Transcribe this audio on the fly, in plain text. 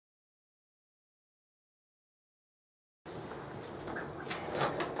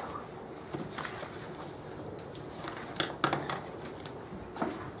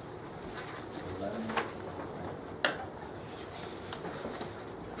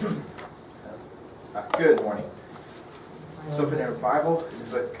Good morning. Let's open our Bible in the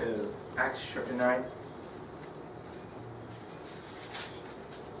book of Acts chapter 9.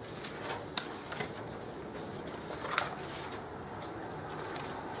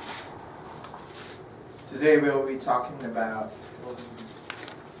 Today we'll be talking about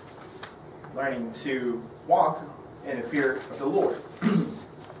learning to walk in the fear of the Lord.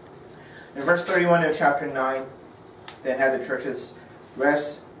 In verse 31 of chapter 9, then had the churches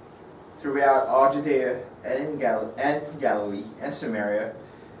rest throughout all Judea and Galilee and Samaria,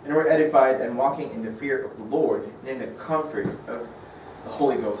 and were edified and walking in the fear of the Lord and in the comfort of the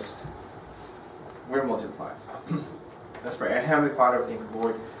Holy Ghost were multiplied. Let's pray. Heavenly Father, thank you,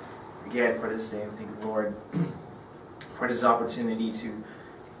 Lord, again for this day. Thank you, Lord, for this opportunity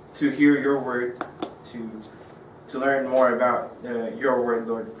to hear your word, to learn more about your word,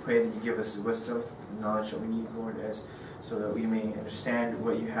 Lord. Pray that you give us the wisdom and knowledge that we need, Lord, so that we may understand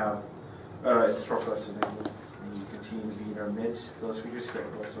what you have in store for us today, Lord. May you continue to be in our midst. Fill us with your spirit,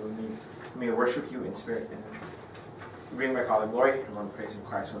 Lord, so we may worship you in spirit and in truth. We bring back all the glory and all the praise in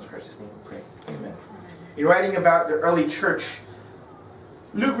Christ's most precious name we pray. Amen. In writing about the early church,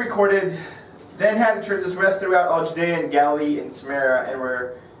 Luke recorded, then had the churches rest throughout all Judea and Galilee and Samaria, and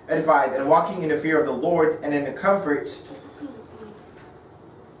were edified and walking in the fear of the Lord and in the comfort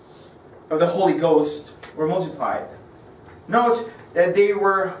of the Holy Ghost were multiplied. Note that they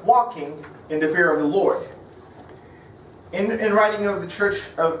were walking in the fear of the Lord. In writing of the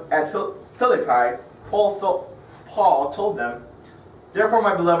church at Philippi, Paul told them, "Therefore,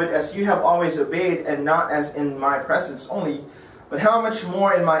 my beloved, as you have always obeyed, and not as in my presence only, but how much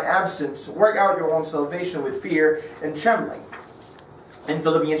more in my absence, work out your own salvation with fear and trembling." In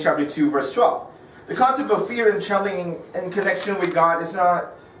Philippians chapter 2, verse 12. The concept of fear and trembling in connection with God is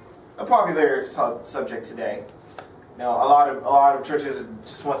not a popular subject today. You know, a lot of churches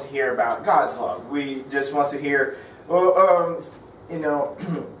just want to hear about God's love. We just want to hear, God's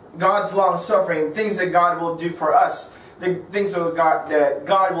long suffering, things that God will do for us, the things that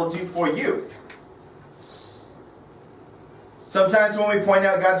God will do for you. Sometimes when we point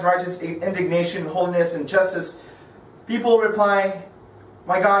out God's righteous indignation, holiness, and justice, people reply,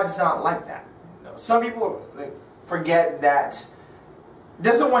 "My God is not like that." Some people forget that,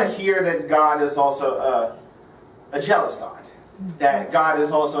 doesn't want to hear that God is also a jealous God. That God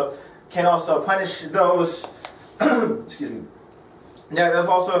is can also punish those, excuse me, that is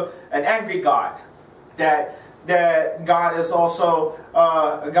also an angry God. That God is also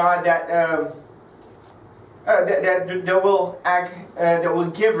a God that will act, that will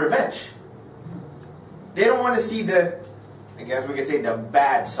give revenge. They don't want to see I guess we could say the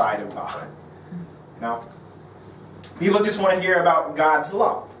bad side of God. No. People just want to hear about God's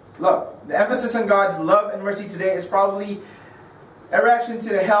love. The emphasis on God's love and mercy today is probably a reaction to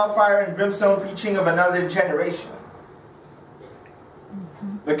the hellfire and brimstone preaching of another generation.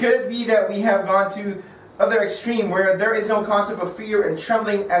 But could it be that we have gone to other extreme where there is no concept of fear and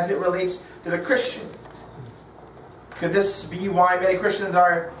trembling as it relates to the Christian? Could this be why many Christians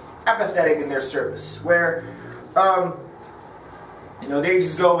are apathetic in their service? Where they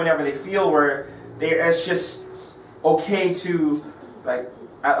just go whenever they feel, where it's just okay to,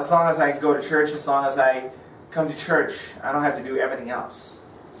 as long as I go to church, as long as I come to church, I don't have to do everything else.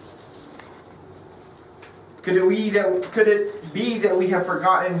 Could it be that we have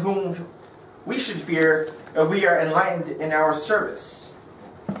forgotten whom we should fear if we are enlightened in our service?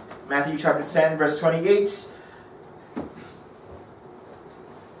 Matthew chapter 10, verse 28.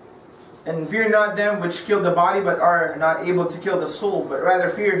 "And fear not them which kill the body, but are not able to kill the soul, but rather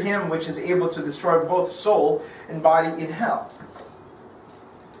fear him which is able to destroy both soul and body in hell."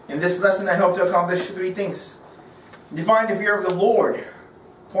 In this lesson, I hope to accomplish three things. Define the fear of the Lord.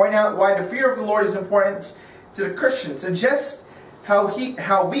 Point out why the fear of the Lord is important to the Christian. Suggest how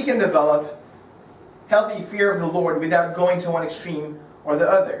we can develop healthy fear of the Lord without going to one extreme or the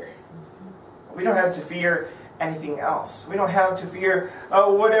other. We don't have to fear anything else. We don't have to fear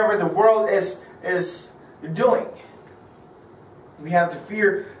whatever the world is doing. We have to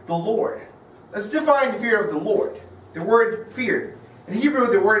fear the Lord. Let's define the fear of the Lord. The word fear. In Hebrew,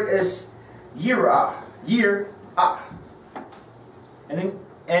 the word is yirah. Yirah. And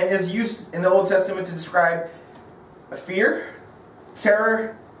is used in the Old Testament to describe a fear,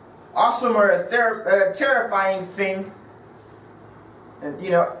 terror, awesome or a terrifying thing, and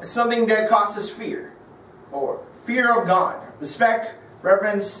something that causes fear, or fear of God, respect,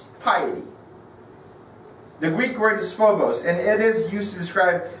 reverence, piety. The Greek word is phobos, and it is used to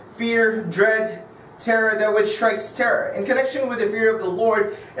describe fear, dread, terror, that which strikes terror. In connection with the fear of the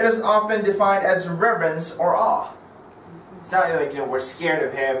Lord, it is often defined as reverence or awe. It's not like we're scared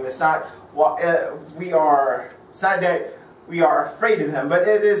of him. It's not It's not that we are afraid of him, but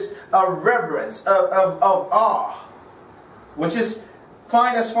it is a reverence of awe, which is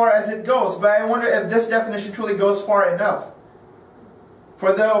fine as far as it goes. But I wonder if this definition truly goes far enough.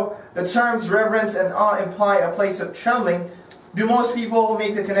 For though the terms reverence and awe imply a place of trembling, do most people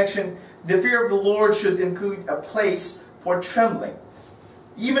make the connection? The fear of the Lord should include a place for trembling.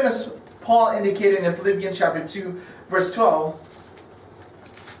 Even as Paul indicated in Philippians chapter 2, verse 12,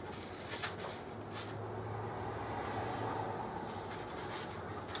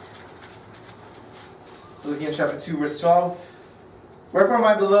 Philippians chapter 2, verse 12, wherefore,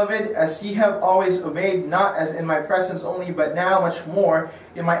 my beloved, as ye have always obeyed, not as in my presence only, but now much more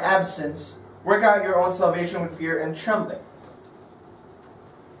in my absence, work out your own salvation with fear and trembling.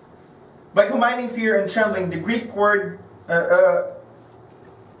 By combining fear and trembling, the Greek word, the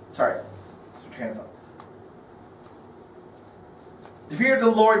fear of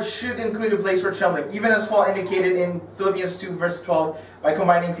the Lord should include a place for trembling, even as Paul indicated in Philippians 2, verse 12, by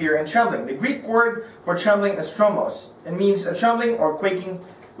combining fear and trembling. The Greek word for trembling is tromos. It means a trembling or quaking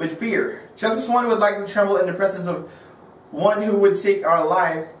with fear. Just as one would likely tremble in the presence of one who would take our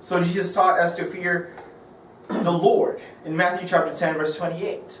life, so Jesus taught us to fear the Lord in Matthew chapter 10, verse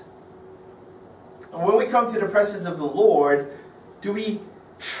 28. And when we come to the presence of the Lord, do we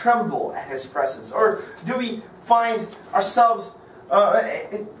tremble at His presence? Or do we find ourselves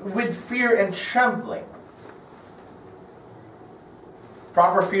with fear and trembling?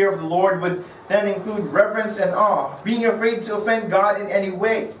 Proper fear of the Lord would then include reverence and awe, being afraid to offend God in any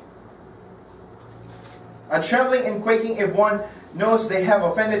way. A trembling and quaking if one knows they have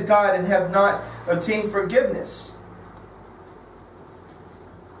offended God and have not obtained forgiveness.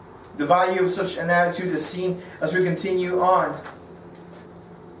 The value of such an attitude is seen as we continue on.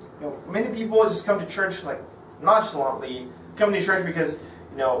 Many people just come to church like nonchalantly, come to church because,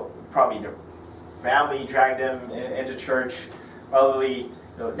 probably their family dragged them into church. Probably,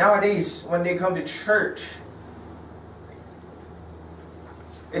 nowadays when they come to church,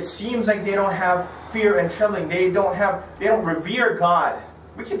 it seems like they don't have fear and trembling. They don't revere God.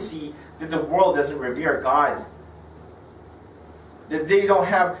 We can see that the world doesn't revere God. That they don't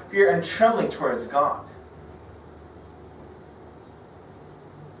have fear and trembling towards God.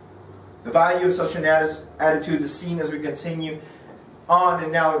 The value of such an attitude is seen as we continue on,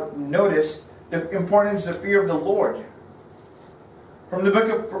 and now notice the importance of fear of the Lord. From the book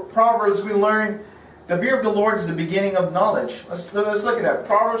of Proverbs we learn the fear of the Lord is the beginning of knowledge. Let's look at that.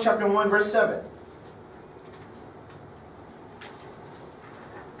 Proverbs chapter 1, verse 7.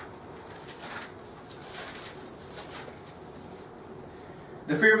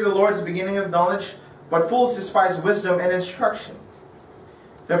 The fear of the Lord is the beginning of knowledge, but fools despise wisdom and instruction.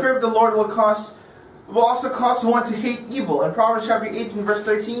 The fear of the Lord will also cause one to hate evil. In Proverbs chapter 18, verse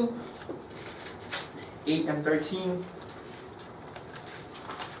 13, 8 and 13.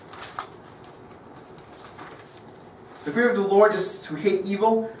 The fear of the Lord is to hate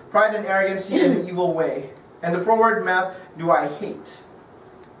evil, pride and arrogancy in the evil way, and the forward mouth do I hate.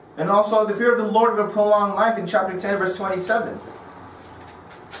 And also the fear of the Lord will prolong life in chapter 10, verse 27.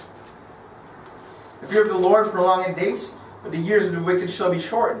 The fear of the Lord prolongeth days, but the years of the wicked shall be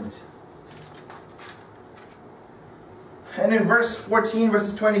shortened. And in verse 14,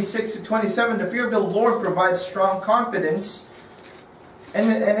 verses 26 to 27, the fear of the Lord provides strong confidence and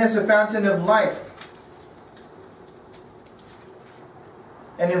is a fountain of life.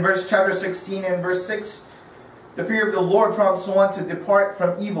 And in chapter 16 and verse 6, the fear of the Lord prompts one to depart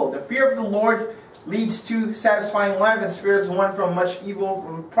from evil. The fear of the Lord leads to satisfying life and spares one from much evil.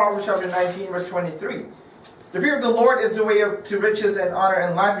 From Proverbs chapter 19, verse 23. The fear of the Lord is the way to riches and honor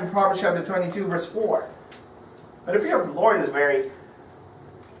and life in Proverbs chapter 22, verse 4. But the fear of the Lord is very,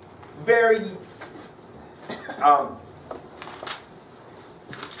 very,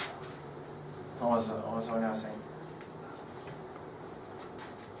 what was I saying?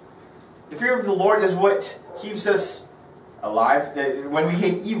 The fear of the Lord is what keeps us alive. When we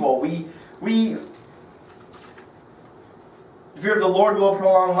hate evil, the fear of the Lord will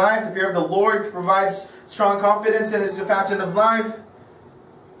prolong life. The fear of the Lord provides strong confidence and is the fountain of life.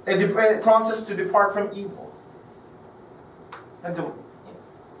 It prompts us to depart from evil. And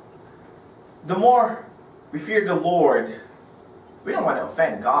the more we fear the Lord, we don't want to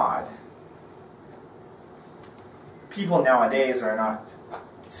offend God. People nowadays are not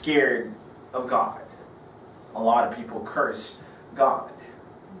scared of God. A lot of people curse God.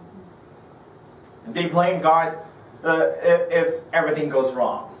 They blame God if everything goes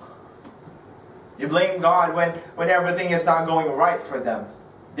wrong. You blame God when everything is not going right for them.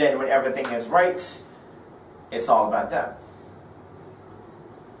 Then when everything is right, it's all about them.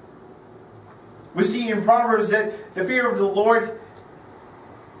 We see in Proverbs that the fear of the Lord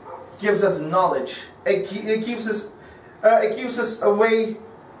gives us knowledge. It keeps us away.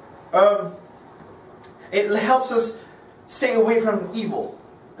 It helps us stay away from evil,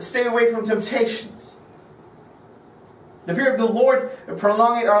 stay away from temptations. The fear of the Lord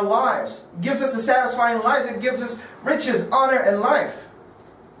prolongs our lives, gives us the satisfying lives. It gives us riches, honor, and life.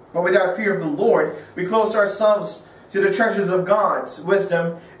 But without fear of the Lord, we close ourselves to the treasures of God's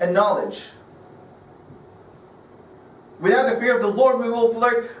wisdom and knowledge. Without the fear of the Lord, we will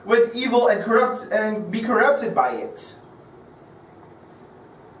flirt with evil and be corrupted by it.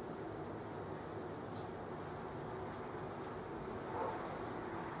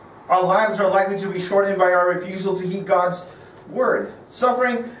 Our lives are likely to be shortened by our refusal to heed God's word.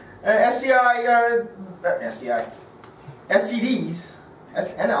 Suffering STDs,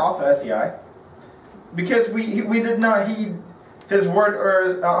 and also STI, because we did not heed His word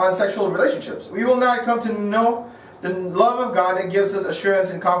or on sexual relationships. We will not come to know the love of God that gives us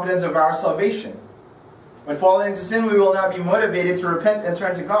assurance and confidence of our salvation. When falling into sin, we will not be motivated to repent and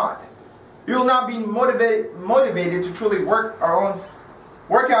turn to God. We will not be motivated to truly work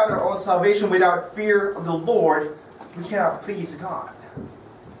out our own salvation. Without fear of the Lord, we cannot please God.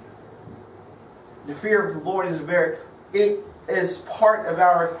 The fear of the Lord is part of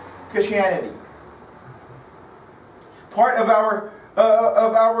our Christianity, part of our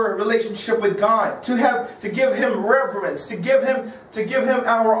relationship with God. To give Him reverence, to give Him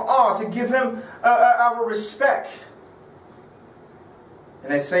our awe, to give Him our respect.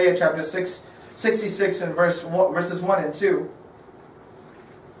 In Isaiah chapter 66 and verses 1 and 2.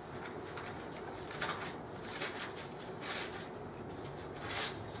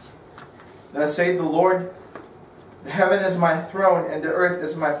 Thus saith the Lord, the heaven is my throne, and the earth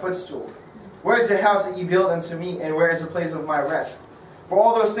is my footstool. Where is the house that ye built unto me, and where is the place of my rest? For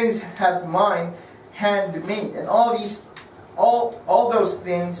all those things hath mine hand made, and all those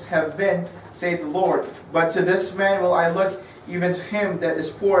things have been, saith the Lord. But to this man will I look, even to him that is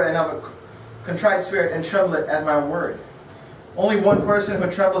poor and of a contrite spirit, and trembleth at my word. Only one person who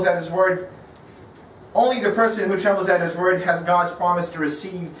trembles at His word. Only the person who trembles at His word has God's promise to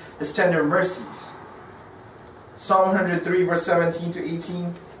receive His tender mercies. Psalm 103, verse 17 to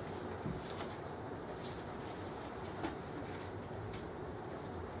 18.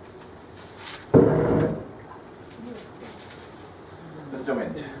 Let's do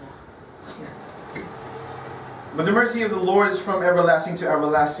it. But the mercy of the Lord is from everlasting to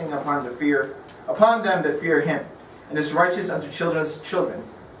everlasting upon them that fear Him, and is righteous unto children's children.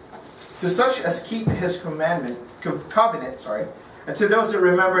 To such as keep His covenant, and to those that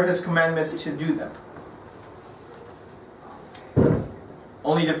remember His commandments to do them.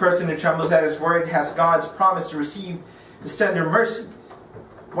 Only the person who trembles at His word has God's promise to receive His tender mercies.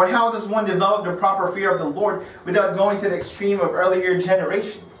 But how does one develop the proper fear of the Lord without going to the extreme of earlier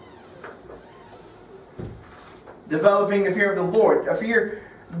generations? Developing the fear of the Lord. The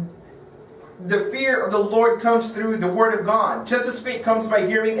fear of the Lord comes through the Word of God. Just as faith comes by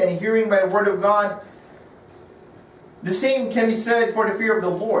hearing, and hearing by the Word of God, the same can be said for the fear of the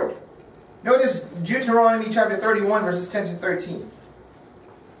Lord. Notice Deuteronomy chapter 31, verses 10 to 13.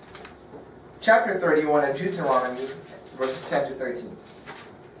 Chapter 31 of Deuteronomy, verses 10 to 13.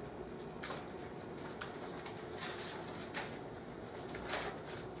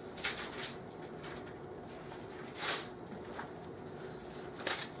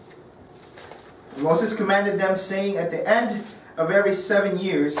 Moses commanded them, saying, at the end of every 7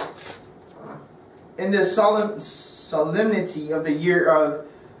 years, in the solemnity of the year of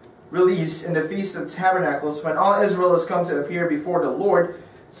release, in the Feast of Tabernacles, when all Israel is come to appear before the Lord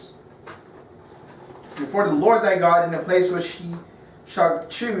thy God, in a place which He shall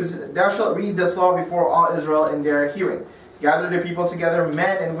choose, thou shalt read this law before all Israel in their hearing. Gather the people together,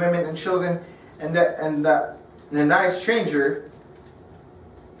 men and women and children, and thy stranger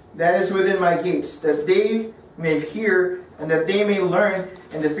that is within my gates, that they may hear, and that they may learn,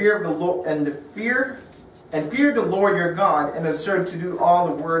 and fear the Lord your God, and observe to do all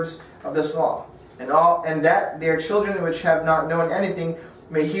the words of this law, and that their children which have not known anything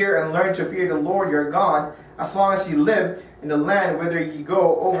may hear and learn to fear the Lord your God, as long as ye live in the land whither ye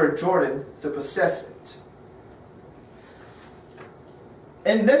go over Jordan to possess it.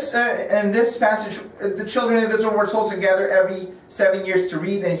 In this passage, the children of Israel were told to gather every 7 years to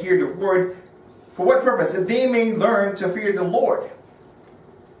read and hear the word. For what purpose? That they may learn to fear the Lord.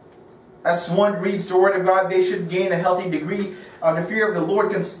 As one reads the word of God, they should gain a healthy degree of the fear of the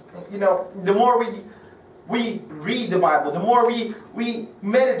Lord. The more we read the Bible, the more we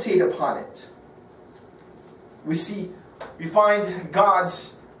meditate upon it, we find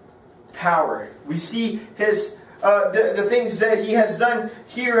God's power. We see His the things that He has done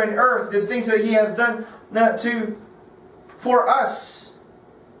here on earth, the things that He has done for us.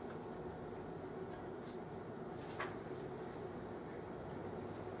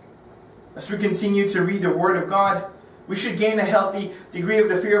 As we continue to read the Word of God, we should gain a healthy degree of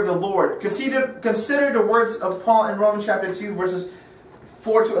the fear of the Lord. Consider the words of Paul in Romans chapter 2, verses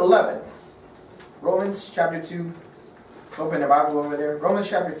 4 to 11. Romans chapter 2. Let's open the Bible over there. Romans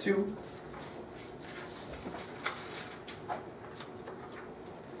chapter 2.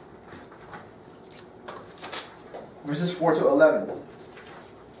 Verses 4 to 11.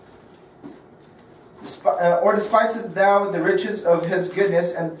 Or despisest thou the riches of His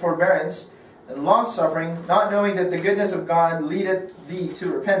goodness and forbearance and long-suffering, not knowing that the goodness of God leadeth thee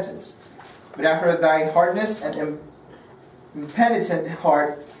to repentance? But after thy hardness and impenitent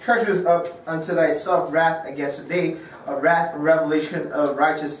heart treasures up unto thyself wrath against the day of wrath and revelation of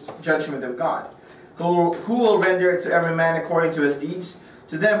righteous judgment of God, who will render to every man according to his deeds.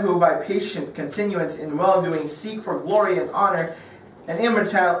 To them who by patient continuance in well-doing seek for glory and honor and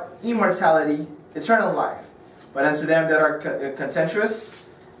immortality, eternal life. But unto them that are contentious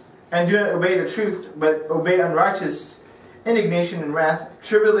and do not obey the truth, but obey unrighteous indignation and wrath,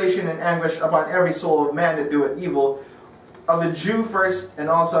 tribulation and anguish upon every soul of man that doeth evil, of the Jew first and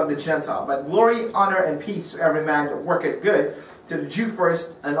also of the Gentile. But glory, honor, and peace to every man that worketh good, to the Jew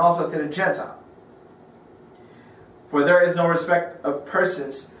first and also to the Gentile. For there is no respect of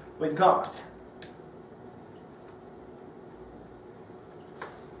persons with God.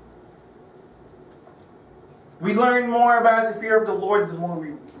 We learn more about the fear of the Lord the more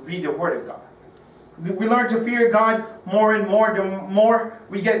we read the Word of God. We learn to fear God more and more the more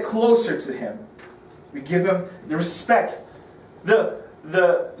we get closer to Him. We give Him the respect, the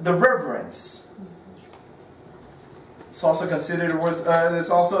reverence. It's also considered the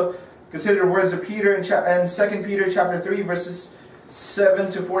words of Peter in 2 Peter chapter 3, verses 7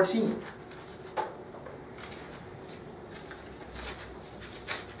 to 14.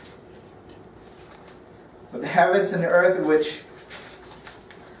 But the heavens and the earth which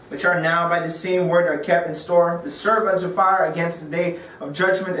are now by the same word are kept in store, to serve unto fire against the day of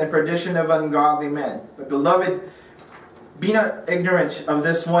judgment and perdition of ungodly men. But beloved, be not ignorant of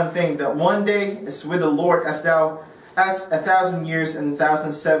this one thing, that one day is with the Lord as 1,000 years, and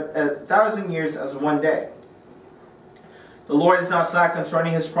 1,000 years as one day. The Lord is not slack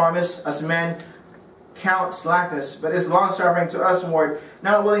concerning His promise, as men count slackness, but is longsuffering to usward,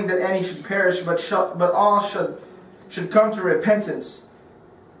 not willing that any should perish, but all should come to repentance.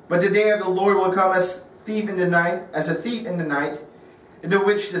 But the day of the Lord will come as a thief in the night, in the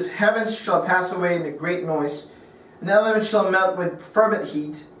which the heavens shall pass away in a great noise, and the elements shall melt with fervent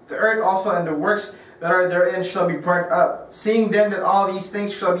heat. The earth also and the works that are therein shall be burnt up. Seeing then that all these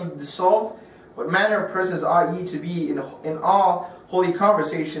things shall be dissolved, what manner of persons ought ye to be in all holy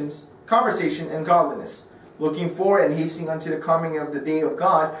conversation and godliness, looking forward and hastening unto the coming of the day of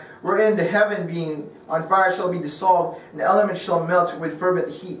God, wherein the heaven being on fire shall be dissolved, and the elements shall melt with fervent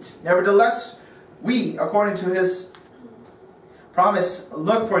heat. Nevertheless, we, according to His promise,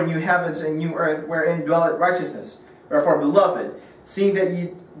 look for new heavens and new earth, wherein dwelleth righteousness. Wherefore, beloved, seeing that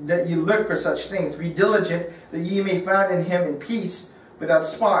ye look for such things, be diligent that ye may find in Him in peace, without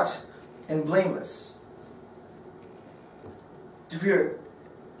spot and blameless.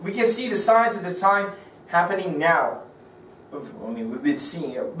 We can see the signs of the time happening now. We've been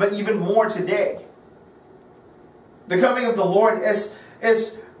seeing it, but even more today. The coming of the Lord is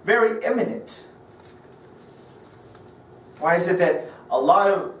very imminent. Why is it that a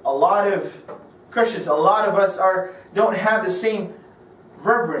lot of Christians, a lot of us don't have the same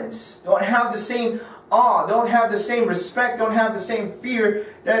reverence, don't have the same awe, don't have the same respect, don't have the same fear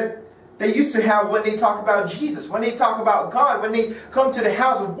that they used to have when they talk about Jesus, when they talk about God, when they come to the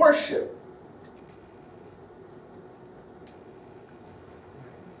house of worship?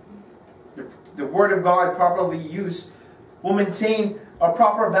 The Word of God properly used will maintain a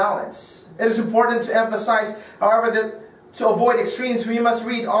proper balance. It is important to emphasize, however, that to avoid extremes, we must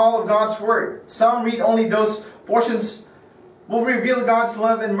read all of God's Word. Some read only those portions will reveal God's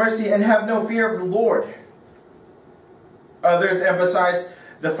love and mercy and have no fear of the Lord. Others emphasize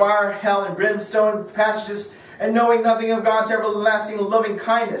the fire, hell, and brimstone passages and knowing nothing of God's everlasting loving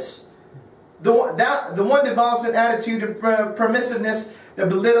kindness. The one develops an attitude of permissiveness that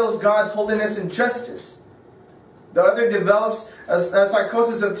belittles God's holiness and justice. The other develops a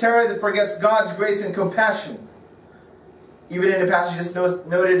psychosis of terror that forgets God's grace and compassion. Even in the passages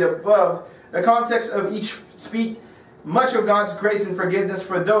noted above, the context of each speak much of God's grace and forgiveness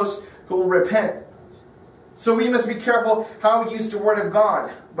for those who will repent. So we must be careful how we use the Word of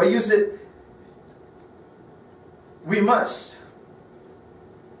God. But use it, we must.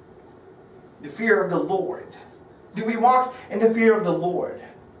 The fear of the Lord. Do we walk in the fear of the Lord?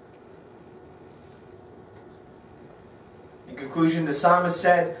 In conclusion, the psalmist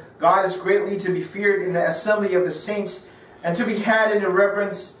said, God is greatly to be feared in the assembly of the saints, and to be had in the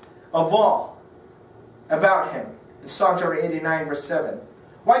reverence of all about Him. In Psalm chapter 89, verse 7.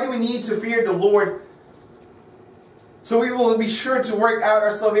 Why do we need to fear the Lord? So we will be sure to work out our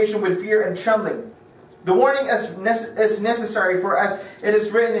salvation with fear and trembling. The warning is necessary, for as it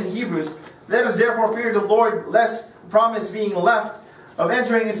is written in Hebrews, let us therefore fear the Lord, lest promise being left of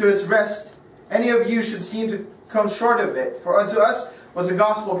entering into His rest, any of you should seem to come short of it. For unto us was the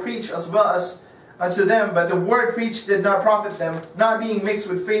gospel preached as well as unto them, but the word preached did not profit them, not being mixed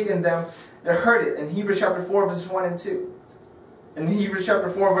with faith in them that heard it. In Hebrews chapter 4, verses 1 and 2. In Hebrews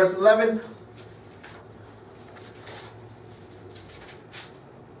chapter 4, verse 11,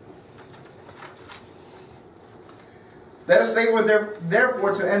 let us labor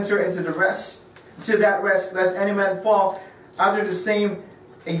therefore to enter into the rest, to that rest, lest any man fall after the same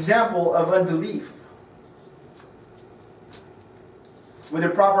example of unbelief. With the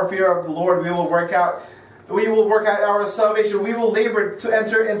proper fear of the Lord, we will work out our salvation. We will labor to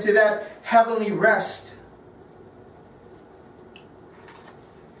enter into that heavenly rest.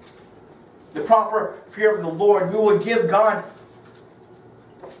 The proper fear of the Lord, we will give God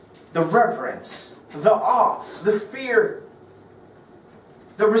the reverence, the awe, the fear,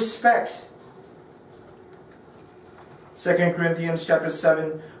 the respect. 2 Corinthians chapter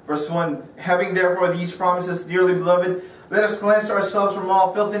 7, verse 1. Having therefore these promises, dearly beloved, let us cleanse ourselves from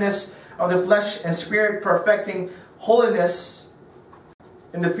all filthiness of the flesh and spirit, perfecting holiness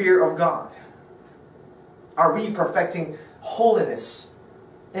in the fear of God. Are we perfecting holiness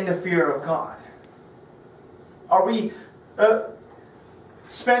in the fear of God? Are we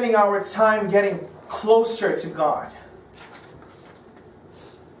spending our time getting closer to God?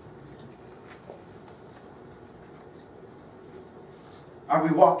 Are we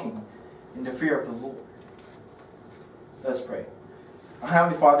walking in the fear of the Lord? Let's pray. Our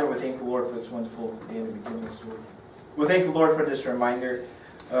Heavenly Father, we thank the Lord for this wonderful day in the beginning of this word. We thank the Lord for this reminder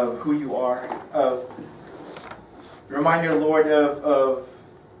of who you are, of reminder, Lord, of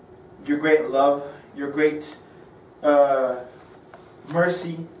your great love, your great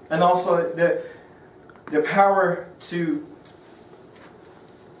mercy, and also the power to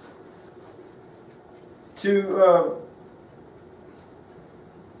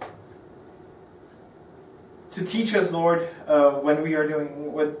teach us, Lord, when we are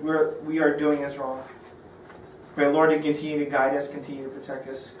doing what we are doing is wrong. Pray, Lord, to continue to guide us, continue to protect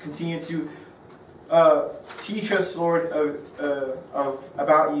us, continue to teach us, Lord,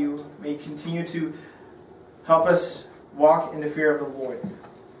 about you. May you continue to help us walk in the fear of the Lord.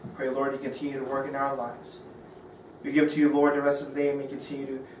 Pray, Lord, you continue to work in our lives. We give to you, Lord, the rest of the day, and may you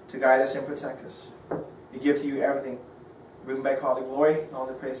continue to guide us and protect us. We give to you everything. Bring back all the glory and all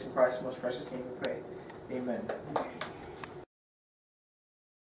the praise in Christ's most precious name we pray. Amen.